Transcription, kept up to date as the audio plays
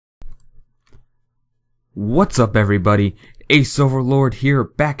What's up, everybody? Ace Overlord here,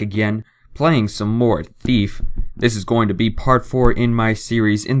 back again, playing some more Thief. This is going to be part 4 in my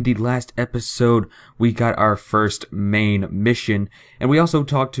series. In the last episode, we got our first main mission, and we also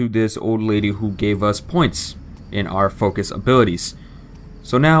talked to this old lady who gave us points in our focus abilities.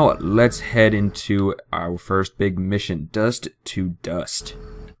 So now, let's head into our first big mission, Dust to Dust.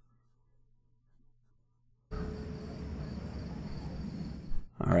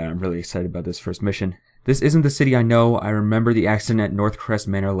 Alright, I'm really excited about this first mission. This isn't the city I know. I remember the accident at Northcrest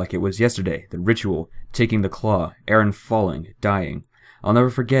Manor like it was yesterday. The ritual, taking the claw, Aaron falling, dying. I'll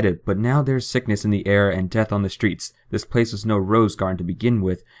never forget it, but now there's sickness in the air and death on the streets. This place was no rose garden to begin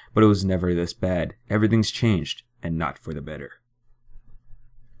with, but it was never this bad. Everything's changed, and not for the better.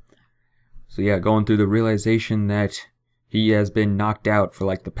 So yeah, going through the realization that he has been knocked out for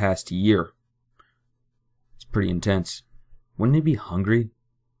like the past year. It's pretty intense. Wouldn't he be hungry?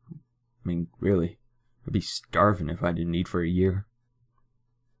 I mean, really. I'd be starving if I didn't eat for a year.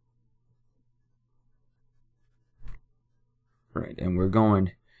 Right, and we're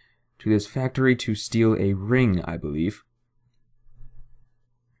going to this factory to steal a ring, I believe.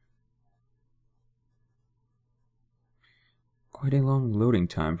 Quite a long loading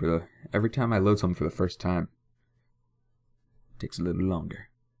time for the... Every time I load something for the first time, it takes a little longer.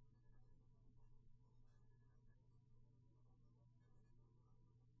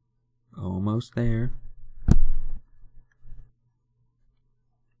 Almost there.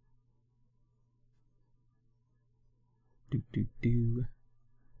 Do.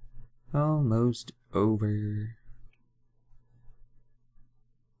 Almost over.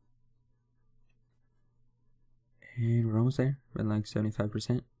 And we're almost there. We're like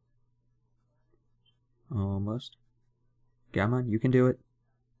 75%. Almost. Come on, you can do it.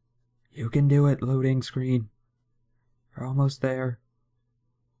 You can do it, loading screen. We're almost there.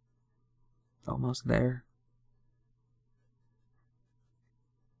 Almost there.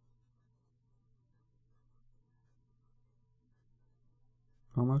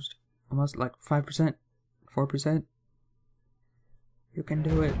 Almost like 5%, 4%. You can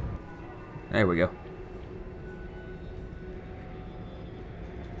do it. There we go.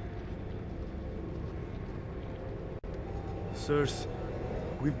 Sirs,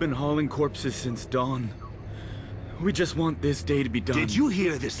 we've been hauling corpses since dawn. We just want this day to be done. Did you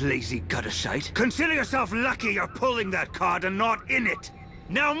hear this lazy gutter shite? Consider yourself lucky you're pulling that card and not in it.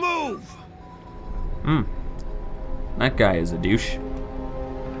 Now move! That guy is a douche.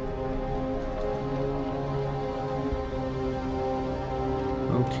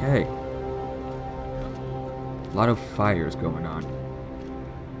 Okay. A lot of fires going on.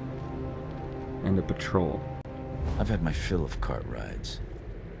 And a patrol. I've had my fill of cart rides.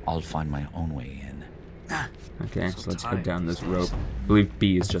 I'll find my own way in. Okay, so let's head down this rope. I believe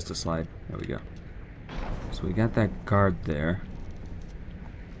B is just a slide. There we go. So we got that guard there.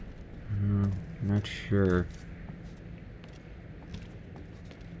 Not sure.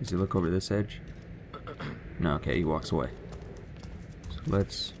 Does he look over this edge? No, okay, he walks away. So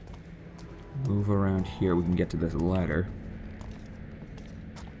let's move around here. We can get to this ladder.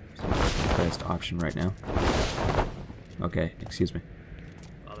 So that's the best option right now. Okay, excuse me.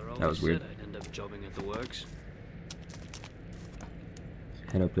 That was weird. I'd end up jobbing at the works.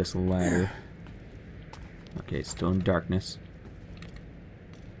 Head up this ladder. Okay, still in darkness.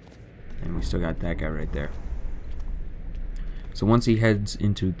 And we still got that guy right there. So once he heads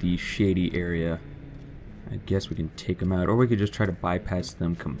into the shady area, I guess we can take him out. Or we could just try to bypass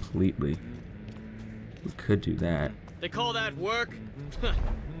them completely. We could do that. They call that work?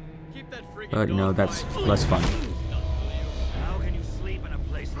 Keep that friggin' But no, that's less fun. How can you sleep in a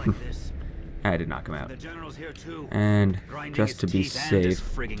place like this? I did knock him out. The general's here too. And Grinding just to his be teeth and his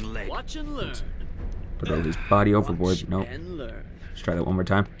safe, friggin' leg. Watch and learn. put his body overboard. Nope. And learn. Let's try that one more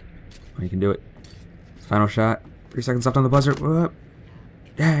time. Oh, you can do it. Final shot. 3 seconds left on the buzzer. Whoop.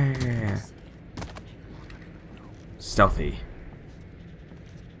 Yeah. Stealthy.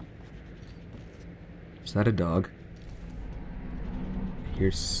 Is that a dog? I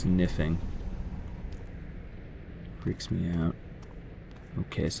hear sniffing. Freaks me out.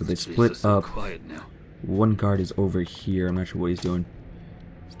 Okay, so they split up. Quiet now. One guard is over here. I'm not sure what he's doing.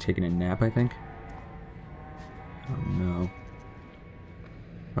 He's taking a nap, I think. Oh no.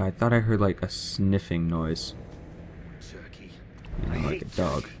 But I thought I heard like a sniffing noise. Turkey. You know, like a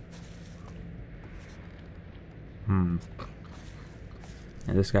dog. And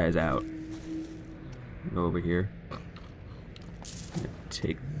this guy is out. Go over here.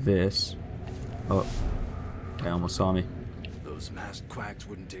 Take this. Oh, guy almost saw me. Those masked quacks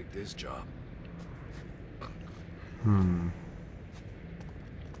wouldn't take this job.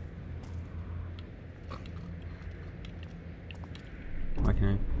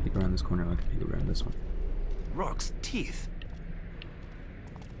 Can I peek around this corner? I can peek around this one. Rock's teeth.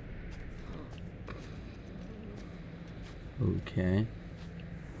 Okay.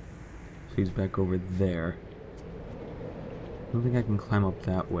 So he's back over there. I don't think I can climb up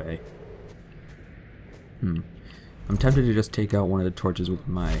that way. I'm tempted to just take out one of the torches with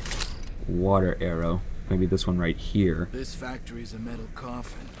my water arrow. Maybe this one right here. This factory's a metal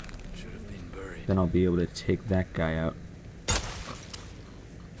coffin. Should have been buried. Then I'll be able to take that guy out.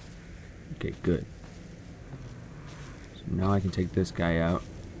 Okay, good. So now I can take this guy out.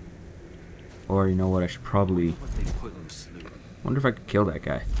 Or, you know what, I should probably... What they put in sloop. wonder if I could kill that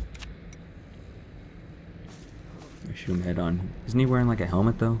guy. I shoot him head on. Isn't he wearing like a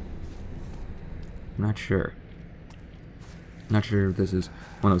helmet though? I'm not sure. Not sure if this is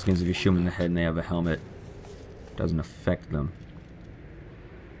one of those games if you shoot them in the head and they have a helmet, it doesn't affect them.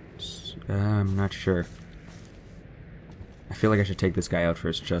 I'm not sure. I feel like I should take this guy out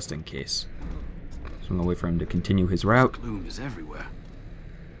first just in case. So I'm gonna wait for him to continue his route. Gloom is everywhere.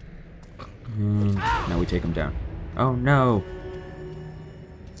 And now we take him down. Oh no!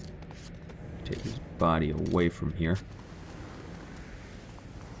 Take his body away from here.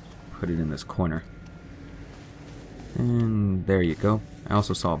 Put it in this corner. And there you go. I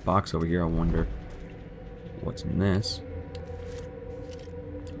also saw a box over here. I wonder what's in this.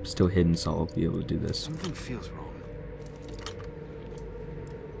 I'm still hidden, so I'll be able to do this. Something feels wrong.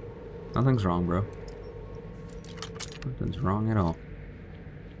 Nothing's wrong, bro. Nothing's wrong at all.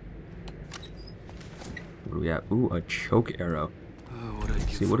 What do we have? Ooh, a choke arrow.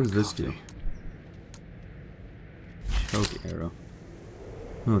 Let's see, what does this do? Choke arrow.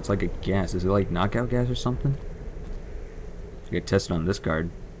 Oh, it's like a gas. Is it like knockout gas or something? I get tested on this guard.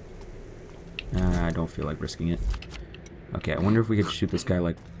 I don't feel like risking it. Okay, I wonder if we could shoot this guy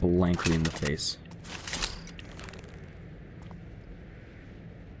like blankly in the face.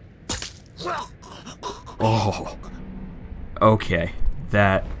 Oh. Okay,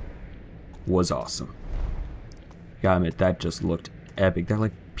 that was awesome. Gotta admit, that just looked epic. That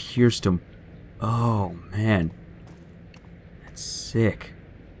like pierced him. Oh man, that's sick.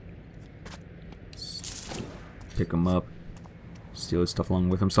 Let's pick him up, steal his stuff along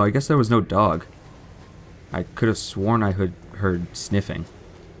with him. So I guess there was no dog. I could have sworn I heard sniffing.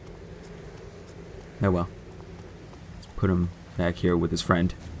 Oh well. Let's put him back here with his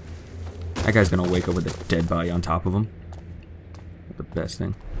friend. That guy's gonna wake up with a dead body on top of him. Not the best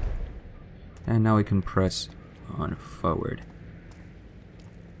thing. And now we can press on forward.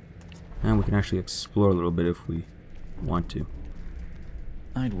 And we can actually explore a little bit if we want to.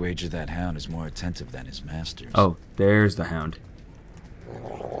 I'd wager that hound is more attentive than his masters. Oh, there's the hound.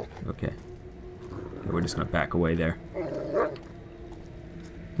 Okay. We're just gonna back away there.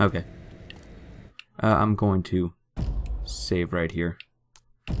 Okay. I'm going to save right here.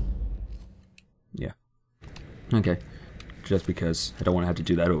 Yeah. Okay. Just because I don't want to have to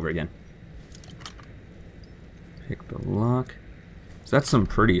do that over again. Pick the lock. So that's some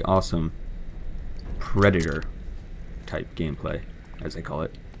pretty awesome Predator type gameplay, as they call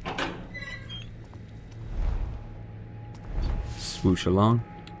it. Swoosh along.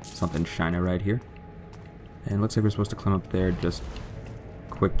 Something shiny right here. And looks like we're supposed to climb up there. Just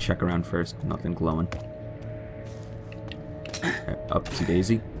quick check around first. Nothing glowing. Upsy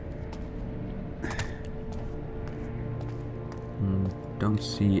daisy. Don't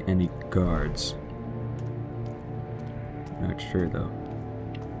see any guards. Not sure though.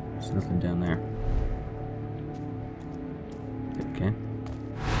 There's nothing down there. Okay.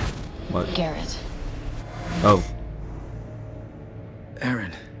 What? Garrett. Oh.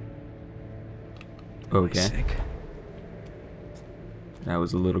 Aaron. Okay. Sick. That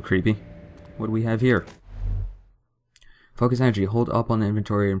was a little creepy. What do we have here? Focus energy. Hold up on the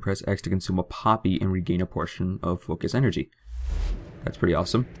inventory and press X to consume a poppy and regain a portion of focus energy. That's pretty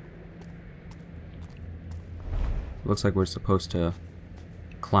awesome. Looks like we're supposed to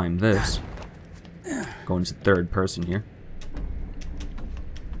climb this. Go into third person here.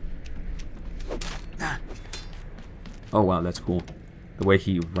 Oh wow, that's cool. The way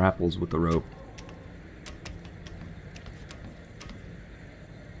he rappels with the rope.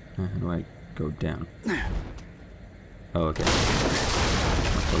 How do I go down? Oh, okay.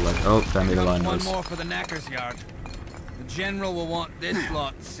 Oh, that made a lot of noise. One more for the knacker's yard. The general will want this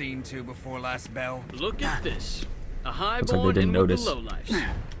lot seen to before last bell. Look at this. A Looks highborn like they didn't in with notice. the lowlifes.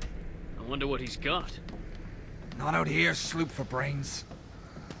 I wonder what he's got. Not out here, sloop for brains.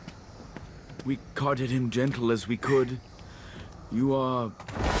 We carted him gentle as we could. You are...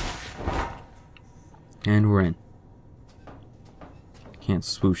 And we're in. Can't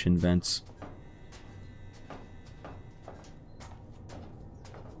swoosh in vents.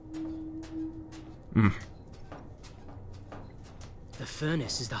 The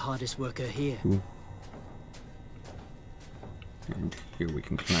furnace is the hardest worker here. Ooh. And here we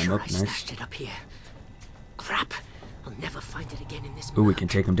can climb Sure, up. I Nice. stashed it up here. Crap! I'll never find it again in this. Ooh, we can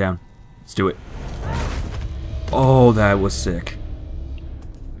take him down. Let's do it. Oh, that was sick.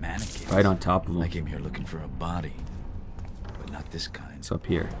 Mannequins. Right on top of I him. came here looking for a body, but not this kind. It's up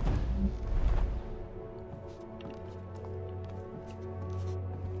here.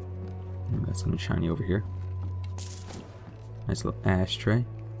 Got something shiny over here. Nice little ashtray.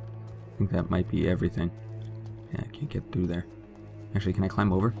 I think that might be everything. Yeah, I can't get through there. Actually, can I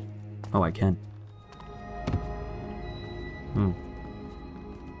climb over? Oh, I can.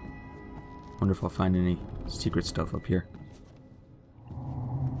 Wonder if I'll find any secret stuff up here.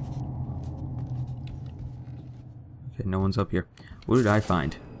 Okay, no one's up here. What did I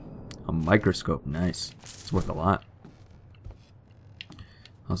find? A microscope. Nice. It's worth a lot.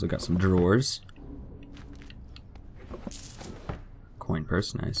 Also got some drawers. Coin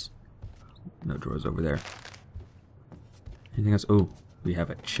purse. Nice. No drawers over there. Anything else? Oh, we have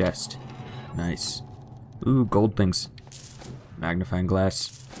a chest. Nice. Ooh, gold things. Magnifying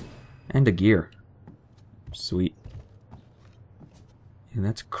glass. And a gear. Sweet. And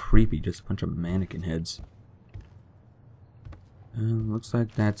that's creepy, just a bunch of mannequin heads. Looks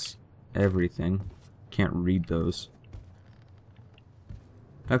like that's everything. Can't read those.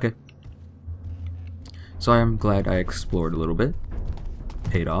 Okay. So I'm glad I explored a little bit.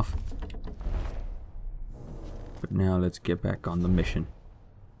 Paid off. But now let's get back on the mission.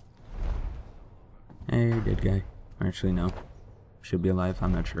 Hey, dead guy. Actually, no. Should be alive,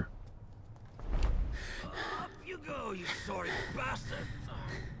 I'm not sure. Up you go, you sorry bastard.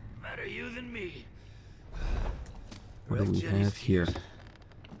 Better you than me. What do we have here?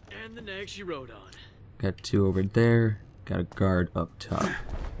 And the nag she rode on. Got two over there. Got a guard up top.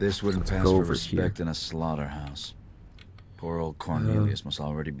 This wouldn't Let's pass go for over respect here. in a slaughterhouse. Poor old Cornelius must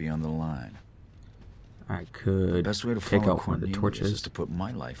already be on the line. I The could best way to take follow out one of the Cornelius is torches. to put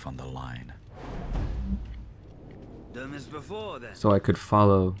my life on the line. Done this before then. So I could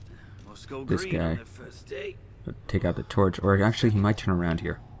follow, Must go this green on guy. their first date. take out the torch. Or actually, he might turn around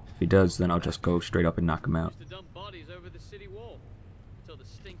here. If he does, then I'll just go straight up and knock him out. Used to dump bodies over the city wall until the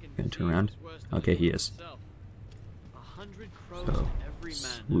stinking Gonna turn disease around? was worse than Okay, the he flu is. itself. 100 crows So, to every man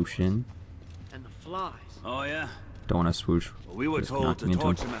there swoosh was. in. And the flies. Oh yeah? Don't want to swoosh. Well, we were Just told knocking to into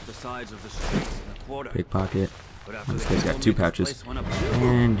him. torch him at the sides of the streets in a quarter. Pickpocket. But after This they guy's got told two me this pouches. place went up,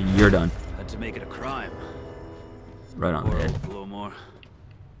 And you're done. had to make it a crime. Right on the Poor head. old Blowmore.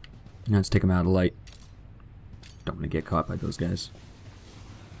 Now let's take him out of the light. Don't want to get caught by those guys.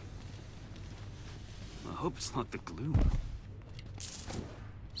 I hope it's not the gloom.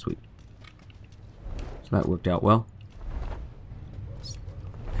 Sweet. So that worked out well. Let's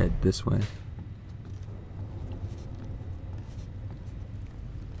head this way.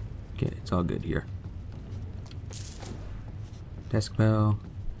 Okay, it's all good here. Desk bell.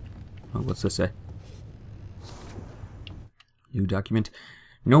 Oh, what's this say? New document.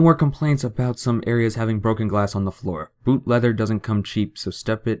 No more complaints about some areas having broken glass on the floor. Boot leather doesn't come cheap, so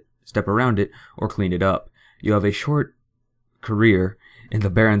step around it or clean it up. You have a short career in the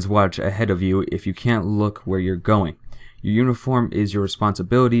Baron's watch ahead of you if you can't look where you're going. Your uniform is your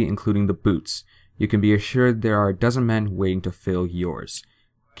responsibility, including the boots. You can be assured there are a dozen men waiting to fill yours.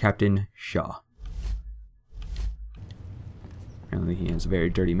 Captain Shaw. Apparently he has a very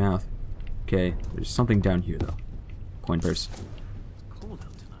dirty mouth. Okay, there's something down here though. Coin purse. Cold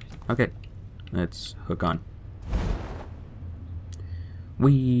out tonight. Okay, let's hook on.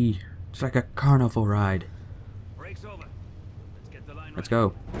 Whee! It's like a carnival ride. Break's over. Let's get the line Let's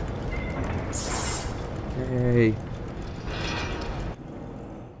right. go. Hey.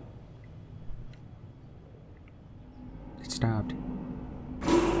 It stopped.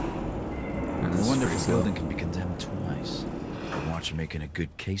 I wonder if the building can be condemned twice. Watch making a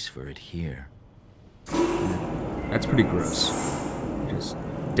good case for it here. That's pretty gross. Just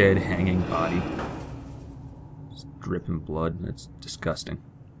dead hanging body. Just dripping blood. That's disgusting.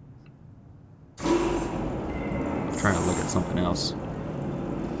 I'm trying to look at something else.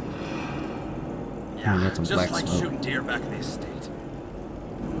 Yeah, got some just black like smoke. shooting deer back in the estate.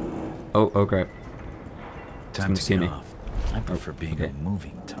 Oh crap. Time gonna to see get me. off. I prefer being okay. a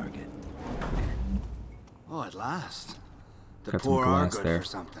moving target. Oh, at last. The Got some poor are glass good there. for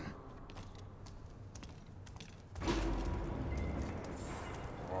something.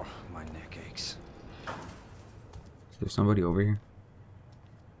 Oh, my neck aches. Is there somebody over here?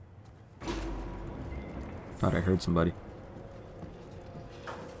 Thought I heard somebody.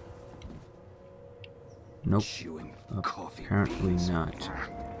 Nope. Chewing Oh, coffee apparently beans. not.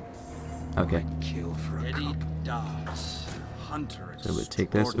 Okay. Kill for a Eddie cup. Dobbs, hunter. So we'll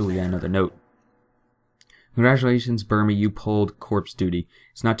take this. Ooh, we got another note. Congratulations, Burmy, you pulled corpse duty.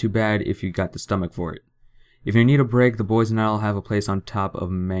 It's not too bad if you got the stomach for it. If you need a break, the boys and I'll have a place on top of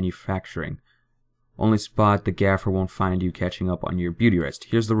manufacturing. Only spot the gaffer won't find you catching up on your beauty rest.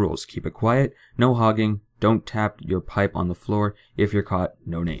 Here's the rules. Keep it quiet, no hogging, don't tap your pipe on the floor. If you're caught,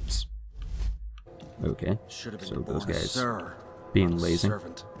 no names. Okay, so those guys being lazy.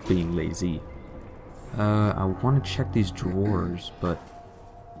 I want to check these drawers, but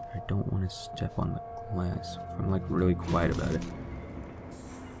I don't want to step on the glass if I'm like really quiet about it.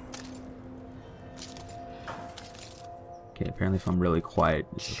 Okay, apparently if I'm really quiet,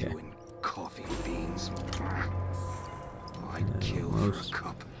 it's okay. Chewing coffee beans. I'd kill for a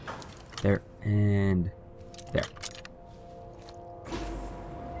cup. There, and there.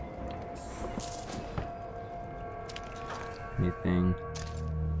 Anything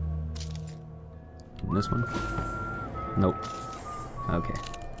in this one? Nope. Okay.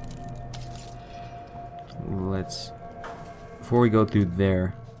 Let's... Before we go through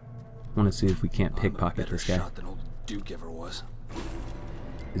there, I want to see if we can't pickpocket this guy. Shot than old Duke ever was.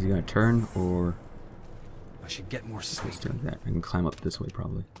 Is he gonna turn, or... I should get more sleep. Let's do that. I can climb up this way,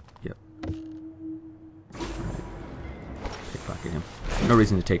 probably. Yep. Alright. Pickpocket him. No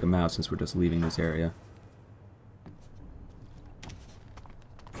reason to take him out since we're just leaving this area.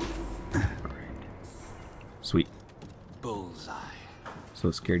 Alright. Sweet. Bullseye.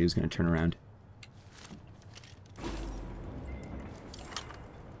 So scared he was gonna turn around.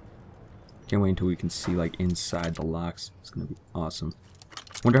 Can't wait until we can see like inside the locks. It's gonna be awesome.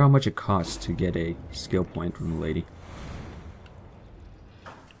 Wonder how much it costs to get a skill point from the lady.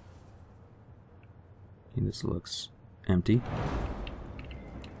 And this looks empty.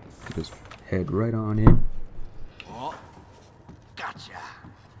 Just head right on in. Oh, gotcha.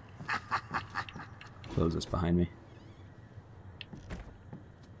 Close this behind me.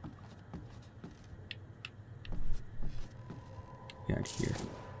 Got here.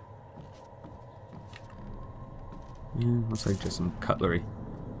 Yeah, looks like just some cutlery.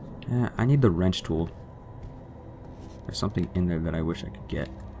 Yeah, I need the wrench tool. There's something in there that I wish I could get.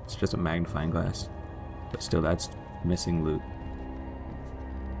 It's just a magnifying glass. But still, that's missing loot.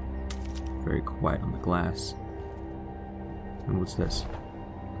 Very quiet on the glass. And what's this?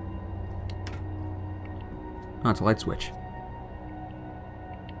 Oh, it's a light switch.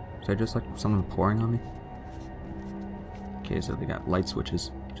 Is that just like someone pouring on me? Okay, so they got light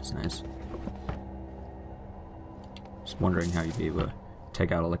switches, which is nice. Just wondering how you'd be able to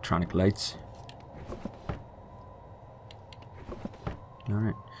take out electronic lights.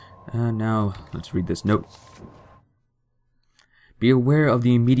 Alright. Now, let's read this note. Be aware of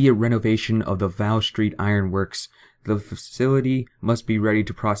the immediate renovation of the Vow Street Iron Works. The facility must be ready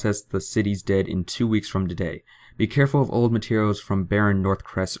to process the city's dead in 2 weeks from today. Be careful of old materials from Baron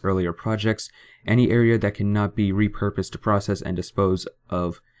Northcrest's earlier projects. Any area that cannot be repurposed to process and dispose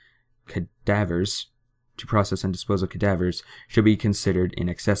of cadavers should be considered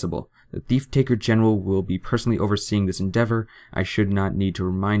inaccessible. The Thief-Taker General will be personally overseeing this endeavor. I should not need to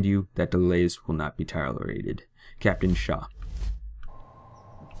remind you that delays will not be tolerated. Captain Shaw.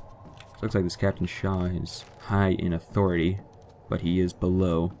 Looks like this Captain Shaw is high in authority, but he is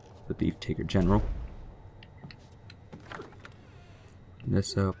below the Thief-Taker General.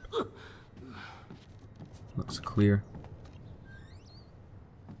 This up. Looks clear.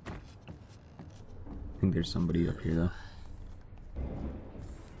 I think there's somebody up here, though.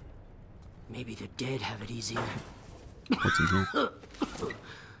 Maybe the dead have it easier. What's in here?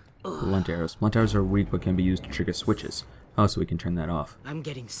 Blunt arrows. Blunt arrows are weak but can be used to trigger switches. Oh, so we can turn that off. I'm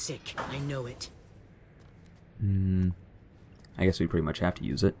getting sick. I know it. I guess we pretty much have to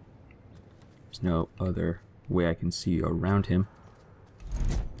use it. There's no other way I can see around him.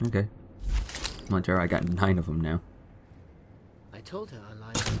 Okay. Blunt arrow, I got 9 of them now. I told her I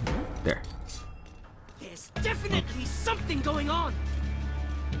lied. There. There's definitely something going on.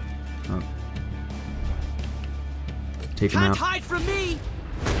 Oh. Take him Can't out. hide from me.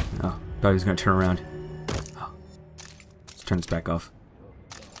 Oh, thought he was gonna turn around. Oh. Let's turn this back off.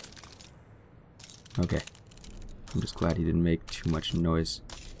 Okay. I'm just glad he didn't make too much noise.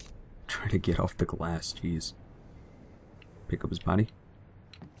 Try to get off the glass, jeez. Pick up his body.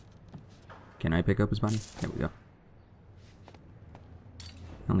 Can I pick up his body? There we go.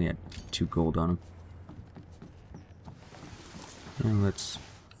 I only had 2 gold on him. And let's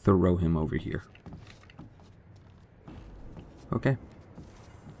throw him over here. Okay.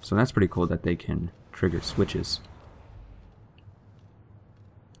 So that's pretty cool that they can trigger switches.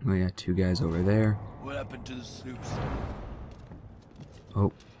 We got 2 guys over there. What happened to the sloops?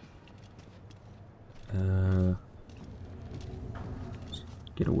 Oh.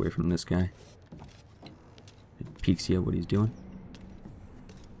 Get away from this guy. Peeks at what he's doing.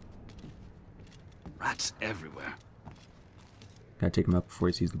 Rats everywhere. Gotta take him out before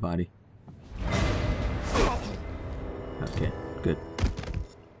he sees the body. Okay, good.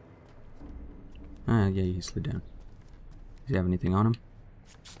 Ah, yeah, he slid down. Does he have anything on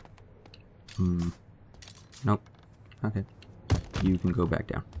him? Nope. Okay. You can go back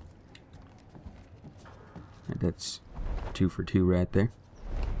down. And that's 2 for 2 right there.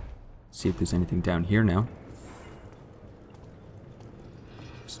 See if there's anything down here now.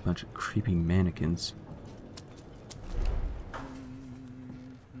 Just a bunch of creepy mannequins.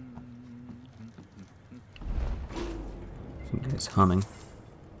 Some guy's humming.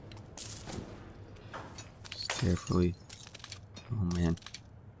 Just carefully. Oh man.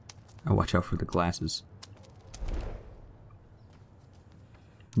 I'll watch out for the glasses.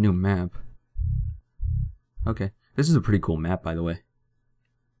 New map. Okay. This is a pretty cool map, by the way.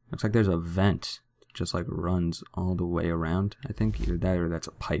 Looks like there's a vent. Just like runs all the way around. I think either that or that's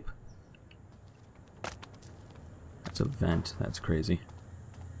a pipe. That's a vent. That's crazy.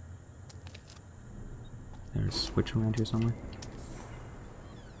 There's a switch around here somewhere.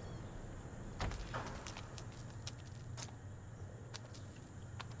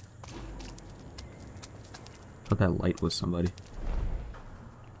 Thought that light was somebody.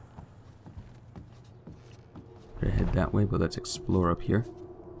 Better head that way, but let's explore up here.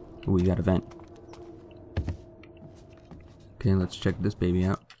 Oh, we got a vent. Okay, let's check this baby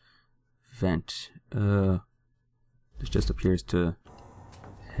out. Vent. This just appears to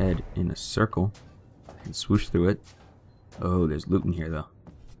head in a circle and swoosh through it. Oh, there's loot in here though.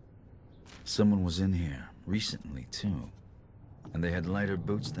 Someone was in here recently too, and they had lighter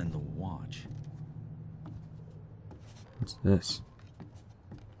boots than the watch. What's this?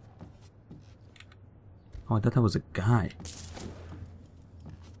 Oh, I thought that was a guy.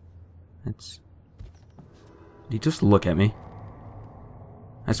 That's... Did he just look at me?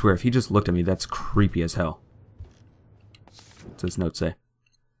 I swear, if he just looked at me, that's creepy as hell. What's this note say?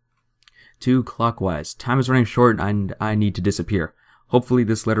 2 clockwise. Time is running short and I need to disappear. Hopefully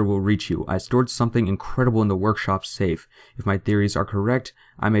this letter will reach you. I stored something incredible in the workshop safe. If my theories are correct,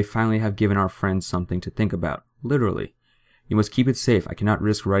 I may finally have given our friends something to think about. Literally. You must keep it safe. I cannot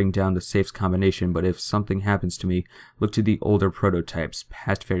risk writing down the safe's combination, but if something happens to me, look to the older prototypes.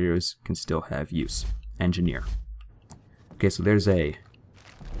 Past failures can still have use. Engineer. Okay, so there's a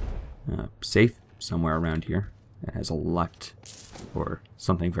safe somewhere around here that has a locked or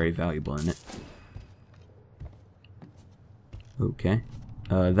something very valuable in it. Okay.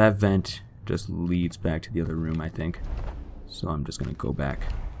 That vent just leads back to the other room, I think. So I'm just gonna go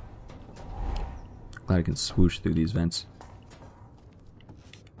back. Glad I can swoosh through these vents.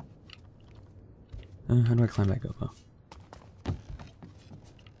 How do I climb back up, though?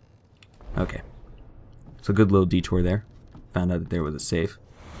 Okay. It's a good little detour there. Found out that there was a safe.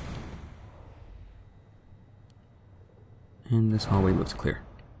 And this hallway looks clear.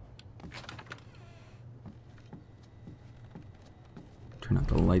 Turn out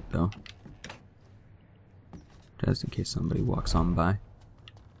the light, though. Just in case somebody walks on by.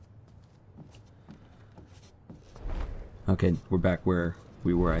 Okay, we're back where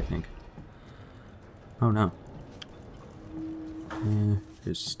we were, I think. Oh no.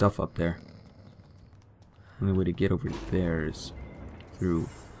 There's stuff up there. Only way to get over there is through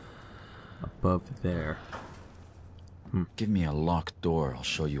above there. Give me a locked door, I'll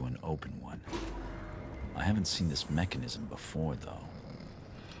show you an open one. I haven't seen this mechanism before, though.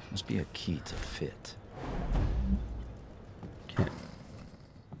 Must be a key to fit. Okay.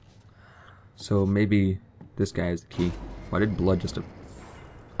 So maybe this guy is the key. Why did blood just...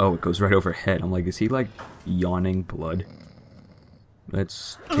 Oh, it goes right overhead. I'm like, is he like yawning blood?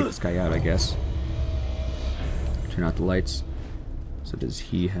 Let's take this guy out, I guess. Turn out the lights. So does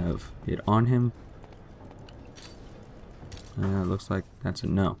he have it on him? It looks like that's a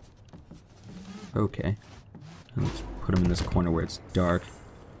no. Okay. And let's put him in this corner where it's dark.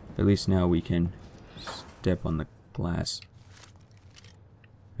 At least now we can step on the glass.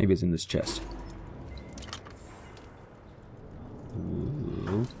 Maybe it's in this chest.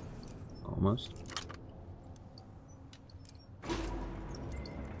 Ooh. Almost.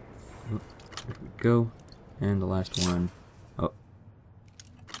 Oh, there we go. And the last one. Oh.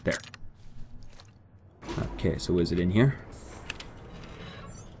 There. Okay, so is it in here?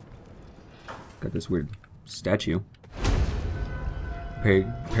 Got this weird statue.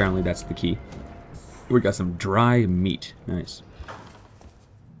 Apparently that's the key. We got some dry meat. Nice.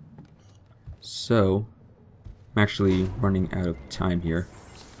 So, I'm actually running out of time here.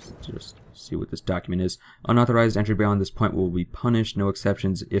 Just see what this document is. Unauthorized entry beyond this point will be punished. No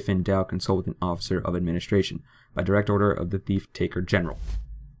exceptions. If in doubt, consult with an officer of administration. By direct order of the Thief Taker General.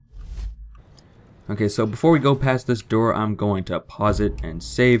 Okay, so before we go past this door, I'm going to pause it and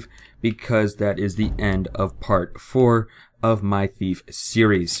save, because that is the end of part 4 of my Thief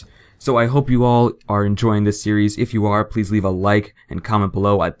series. So I hope you all are enjoying this series. If you are, please leave a like and comment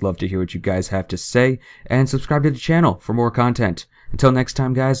below. I'd love to hear what you guys have to say. And subscribe to the channel for more content. Until next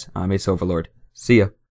time, guys, I'm Ace Overlord. See ya.